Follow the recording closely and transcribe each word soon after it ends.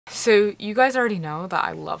So you guys already know that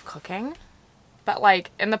I love cooking, but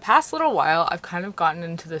like in the past little while, I've kind of gotten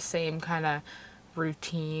into the same kind of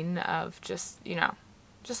routine of just, you know,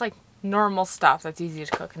 just like normal stuff that's easy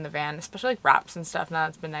to cook in the van, especially like wraps and stuff now that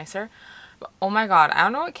it's been nicer. But oh my god, I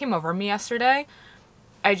don't know what came over me yesterday.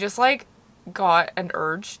 I just like got an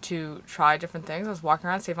urge to try different things. I was walking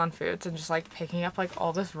around Save on Foods and just like picking up like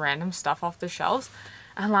all this random stuff off the shelves.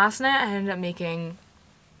 And last night I ended up making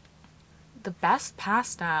the best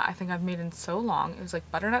pasta I think I've made in so long. It was like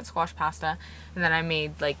butternut squash pasta, and then I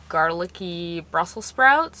made like garlicky Brussels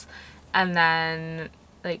sprouts, and then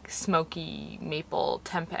like smoky maple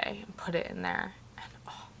tempeh and put it in there, and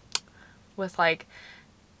oh, with like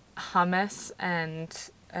hummus and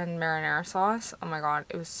marinara sauce. Oh my god,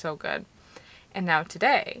 it was so good. And now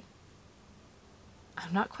today,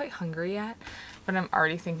 I'm not quite hungry yet, but I'm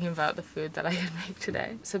already thinking about the food that I can make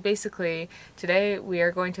today. So basically, today we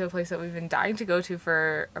are going to a place that we've been dying to go to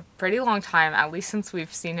for a pretty long time, at least since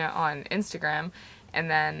we've seen it on Instagram, and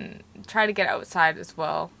then try to get outside as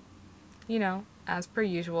well, you know, as per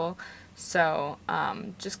usual. So,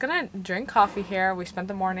 just gonna drink coffee here. We spent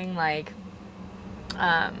the morning like,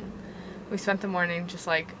 just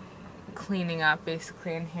like cleaning up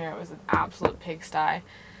basically in here. It was an absolute pigsty.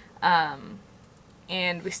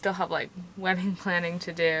 And we still have like wedding planning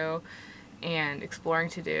to do and exploring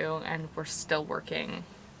to do, and we're still working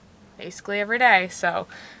basically every day. So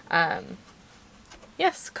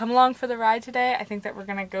yes, come along for the ride today. I think that we're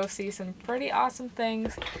gonna go see some pretty awesome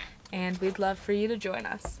things, and we'd love for you to join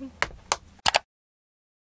us.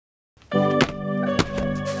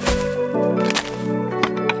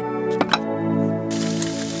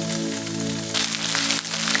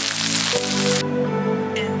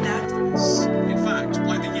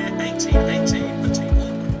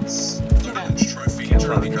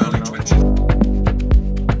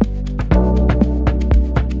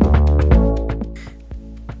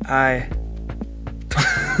 Hi.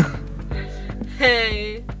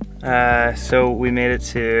 Hey. So we made it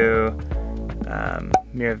to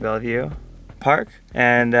Myra-Bellevue Park,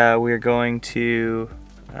 and we're going to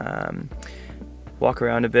walk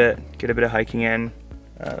around a bit, get a bit of hiking in.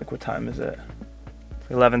 Like, what time is it?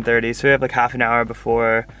 11:30. So we have like half an hour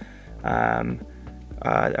before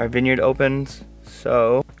our vineyard opens.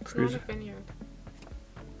 So it's not a vineyard.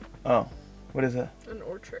 Oh, what is it? An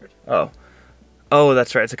orchard. Oh,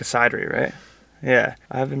 that's right. It's like a cidery, right? Yeah.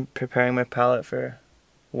 I've been preparing my palate for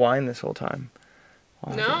wine this whole time.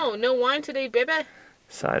 No wine today, baby.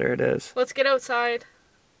 Cider it is. Let's get outside.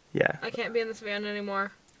 Yeah. I can't be in this van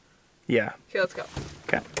anymore. Yeah. Okay, let's go.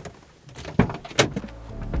 Okay.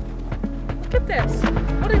 Look at this.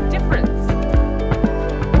 What a difference.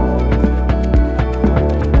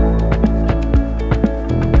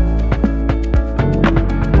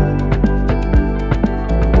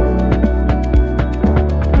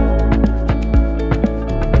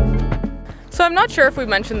 So I'm not sure if we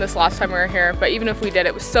mentioned this last time we were here, but even if we did,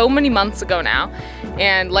 it was so many months ago now.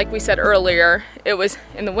 And like we said earlier, it was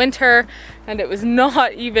in the winter and it was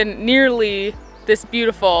not even nearly this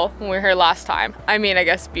beautiful when we were here last time. I mean, I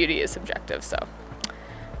guess beauty is subjective, so it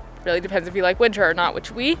really depends if you like winter or not,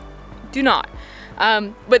 which we do not.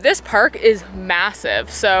 But this park is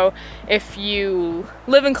massive. So if you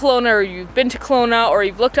live in Kelowna, or you've been to Kelowna, or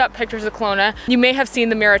you've looked up pictures of Kelowna, you may have seen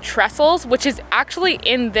the Myra trestles, which is actually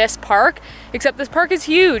in this park, except this park is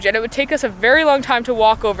huge and it would take us a very long time to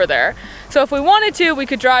walk over there. So if we wanted to, we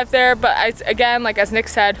could drive there, but again, like as Nick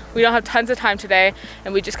said, we don't have tons of time today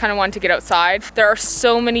and we just kind of wanted to get outside. There are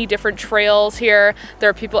so many different trails here. There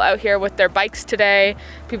are people out here with their bikes today,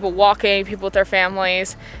 people walking, people with their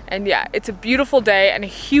families, and yeah, it's a beautiful day and a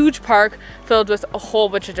huge park filled with a whole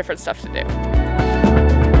bunch of different stuff to do.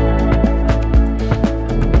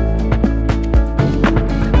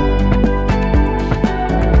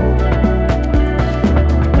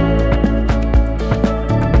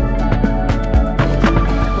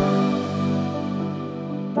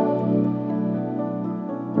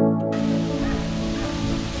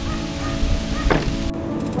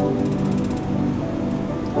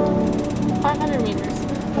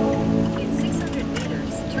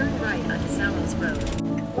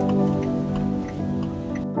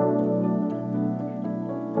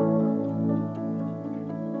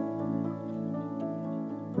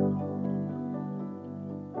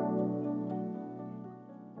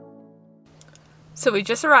 So we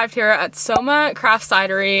just arrived here at Soma Craft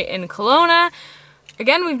Cidery in Kelowna.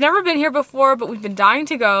 Again, we've never been here before, but we've been dying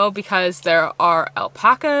to go because there are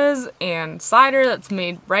alpacas and cider that's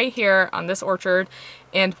made right here on this orchard.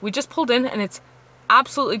 And we just pulled in and it's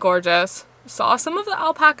absolutely gorgeous. Saw some of the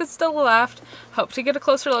alpacas still left. Hope to get a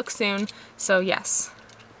closer look soon. So yes,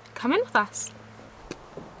 come in with us.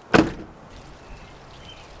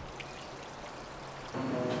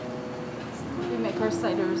 We make our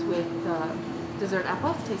ciders with dessert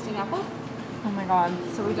apples, tasting apples. Oh my god.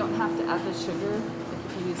 So we don't have to add the sugar.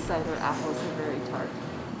 If you use cider apples, they're very tart.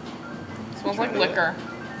 It smells like liquor.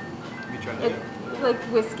 You tried It's like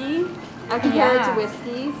whiskey. I compare it to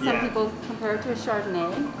whiskey. Some people compare it to a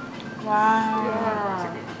Chardonnay. Wow.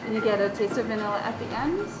 Yeah. And you get a taste of vanilla at the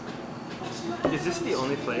end. Is this the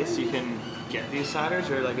only place you can get these ciders,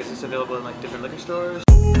 or like is this available in like different liquor stores?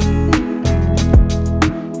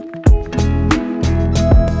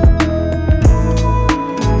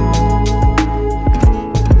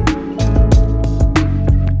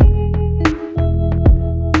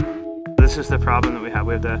 This is the problem that we have.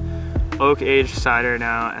 We have the oak aged cider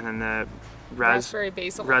now, and then the Raspberry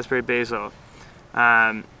basil. Raspberry basil.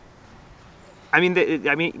 I mean,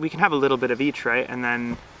 we can have a little bit of each, right? And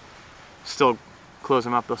then still close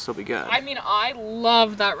them up. They'll still be good. I mean, I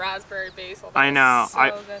love that raspberry basil. That I know.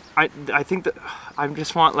 So good. I think that I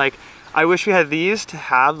just want, like, I wish we had these to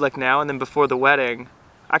have like now and then before the wedding.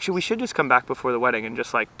 Actually, we should just come back before the wedding and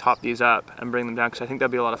just like top these up and bring them down, because I think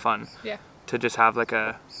that'd be a lot of fun. Yeah. To just have like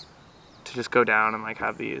to just go down and like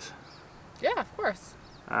have these. Yeah, of course.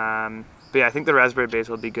 But yeah, I think the raspberry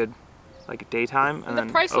basil would be good, like daytime, and The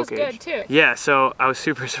then price was oak good age. too. Yeah, so I was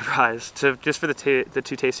super surprised. So just for the two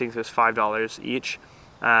tastings, it was $5 each.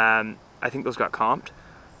 I think those got comped,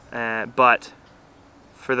 but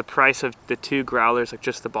for the price of the 2 growlers, like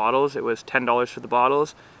just the bottles, it was $10 for the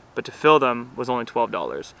bottles, but to fill them was only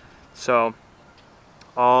 $12. So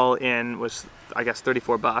all in was, I guess,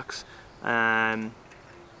 $34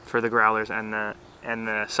 for the growlers and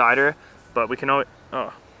the cider. But we can always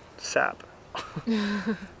sap.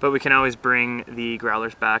 But we can always bring the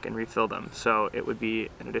growlers back and refill them. So it would be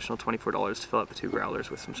an additional $24 to fill up the 2 growlers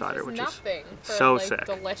with some cider, which is for, so like, sick.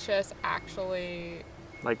 delicious, actually.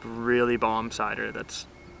 Like really bomb cider that's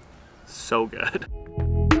so good.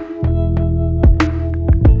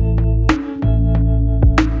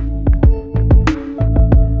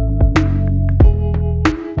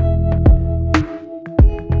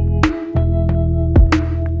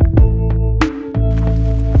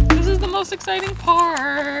 Most exciting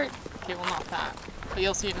part. Okay, well, not that, but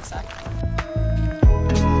you'll see in a sec.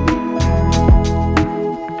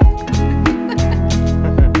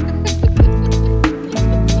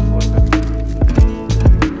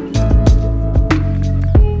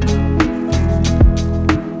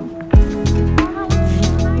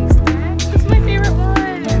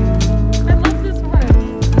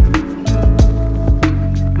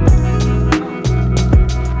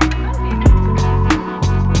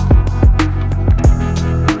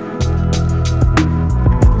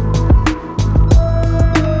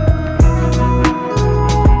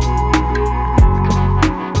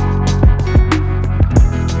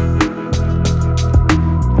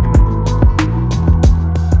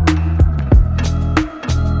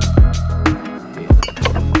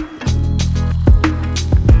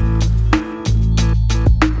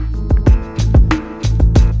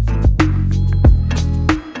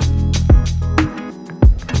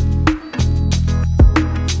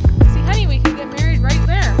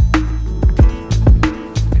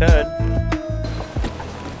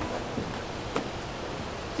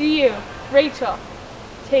 Do you, Rachel,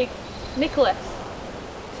 take Nicholas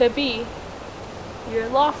to be your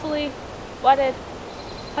lawfully wedded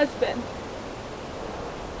husband?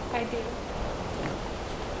 I do.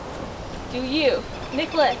 Do you,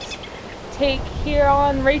 Nicholas, take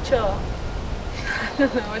Huron Rachel? I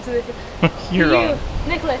don't know what to do. Huron. Do you,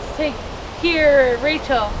 Nicholas, take here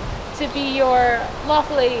Rachel to be your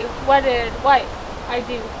lawfully wedded wife? I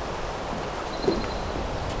do.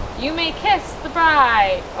 You may kiss the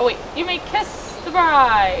bride. Oh wait, you may kiss the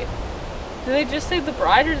bride. Do they just say the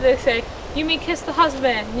bride, or do they say, you may kiss the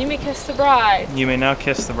husband, you may kiss the bride? You may now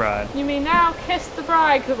kiss the bride. You may now kiss the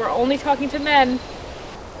bride, because we're only talking to men.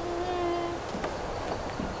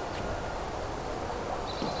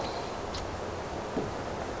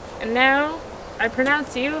 And now, I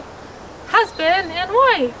pronounce you husband and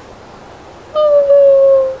wife.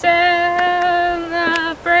 Ooh,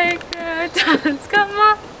 celebrate good times, come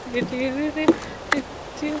on.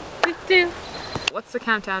 What's the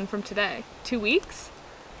countdown from today? 2 weeks?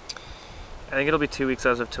 I think it'll be 2 weeks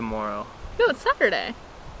as of tomorrow. No, it's Saturday.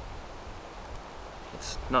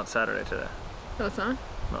 It's not Saturday today. No, it's not.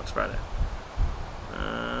 No, it's Friday.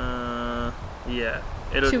 Yeah.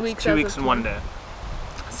 It's 2 weeks 2 weeks and 1 day.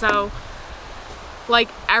 So, like,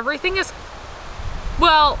 everything is,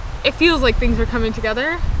 well, it feels like things are coming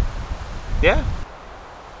together. Yeah.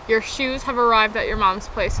 Your shoes have arrived at your mom's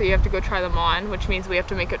place, so you have to go try them on, which means we have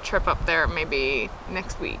to make a trip up there maybe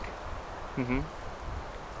next week. The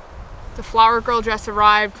flower girl dress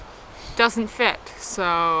arrived, doesn't fit,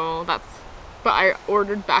 so that's, but I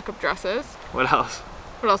ordered backup dresses. What else?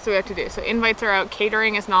 What else do we have to do? So invites are out,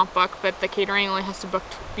 catering is not booked, but the catering only has to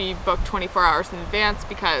be booked 24 hours in advance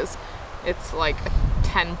because it's like a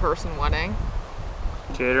 10-person wedding.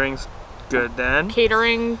 Catering's good then.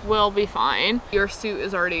 Catering will be fine. Your suit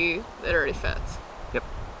is already, it already fits. Yep.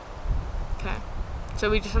 Okay. So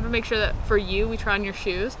we just have to make sure that for you, we try on your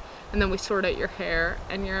shoes, and then we sort out your hair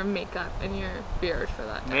and your makeup and your beard for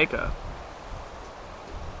that day. Makeup?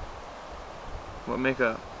 What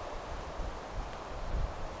makeup?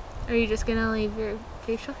 Are you just gonna leave your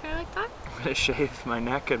facial hair like that? I'm gonna shave my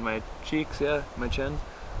neck and my cheeks, yeah, my chin.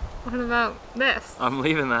 What about this? I'm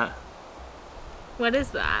leaving that. What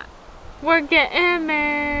is that? We're getting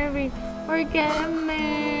married. We're getting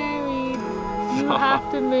married. You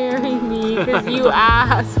have to marry me because you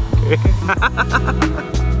asked.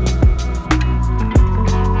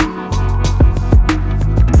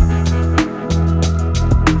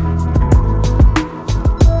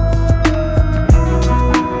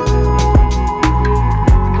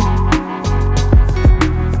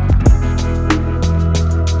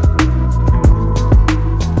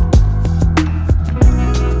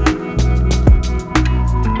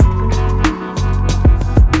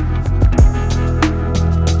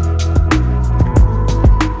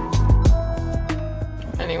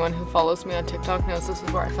 Anyone who follows me on TikTok knows this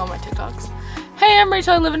is where I film my TikToks. Hey, I'm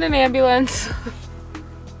Rachel, I live in an ambulance.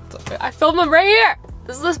 I filmed them right here.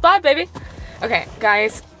 This is the spot, baby. Okay,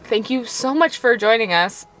 guys, thank you so much for joining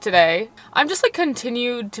us today. I'm just like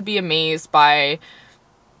continued to be amazed by,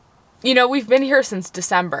 you know, we've been here since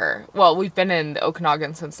December. Well, we've been in the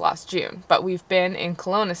Okanagan since last June, but we've been in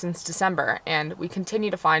Kelowna since December, and we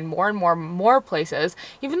continue to find more and more places,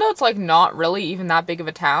 even though it's like not really even that big of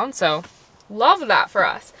a town. So love that for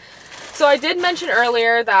us. So I did mention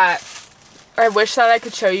earlier that I wish that I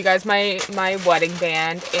could show you guys my wedding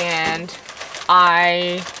band, and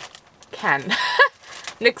I can.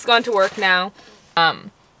 Nick's gone to work now.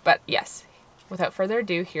 But yes, without further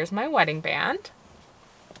ado, here's my wedding band.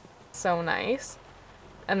 So nice.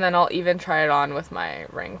 And then I'll even try it on with my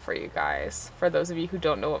ring for you guys, for those of you who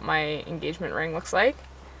don't know what my engagement ring looks like.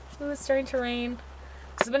 Ooh, it's starting to rain.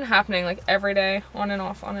 It's been happening like every day, on and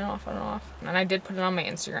off, on and off, on and off. And I did put it on my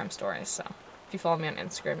Instagram stories, so if you follow me on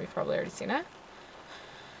Instagram, you've probably already seen it.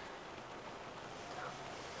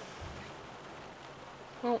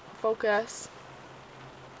 Oh, focus.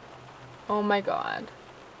 Oh my god.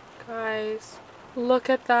 Guys, look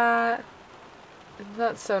at that. Isn't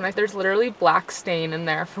that so nice? There's literally black stain in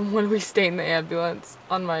there from when we stayed in the ambulance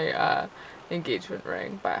on my engagement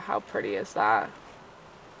ring, but how pretty is that?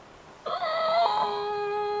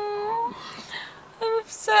 I'm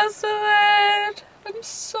obsessed with it. I'm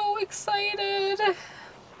so excited.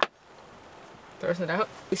 Throws it out.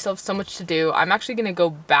 We still have so much to do. I'm actually gonna go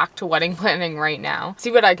back to wedding planning right now.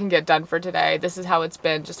 See what I can get done for today. This is how it's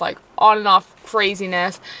been, just like on and off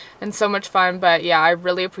craziness and so much fun. But yeah, I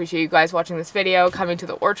really appreciate you guys watching this video, coming to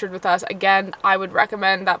the orchard with us. Again, I would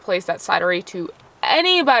recommend that place, that cidery, to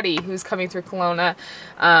anybody who's coming through Kelowna.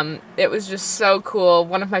 It was just so cool.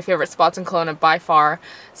 One of my favorite spots in Kelowna by far.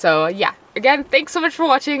 So yeah, again, thanks so much for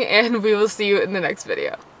watching, and we will see you in the next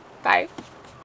video. Bye.